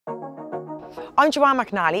I'm Joanne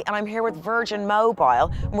McNally and I'm here with Virgin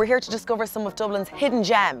Mobile, and we're here to discover some of Dublin's hidden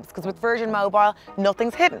gems, because with Virgin Mobile,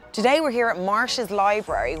 nothing's hidden. Today we're here at Marsh's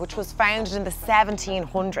Library, which was founded in the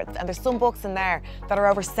 1700s, and there's some books in there that are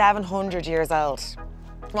over 700 years old.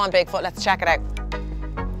 Come on, Bigfoot, let's check it out.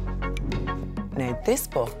 Now, this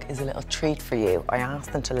book is a little treat for you. I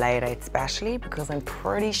asked them to lay it out specially because I'm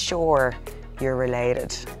pretty sure you're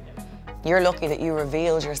related. You're lucky that you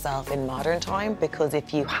revealed yourself in modern time, because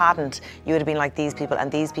if you hadn't, you would have been like these people,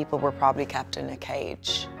 and these people were probably kept in a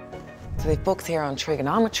cage. So they have books here on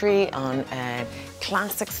trigonometry, on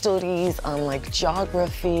classic studies, on like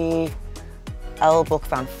geography, old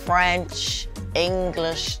books on French,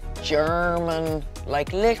 English, German,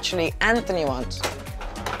 like literally anything you want.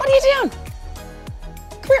 What are you doing?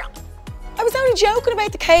 Come here. I was only joking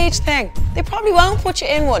about the cage thing. They probably won't put you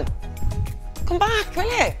in one. Come back, will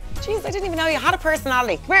you? Jeez, I didn't even know you had a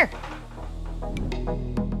personality. Come here.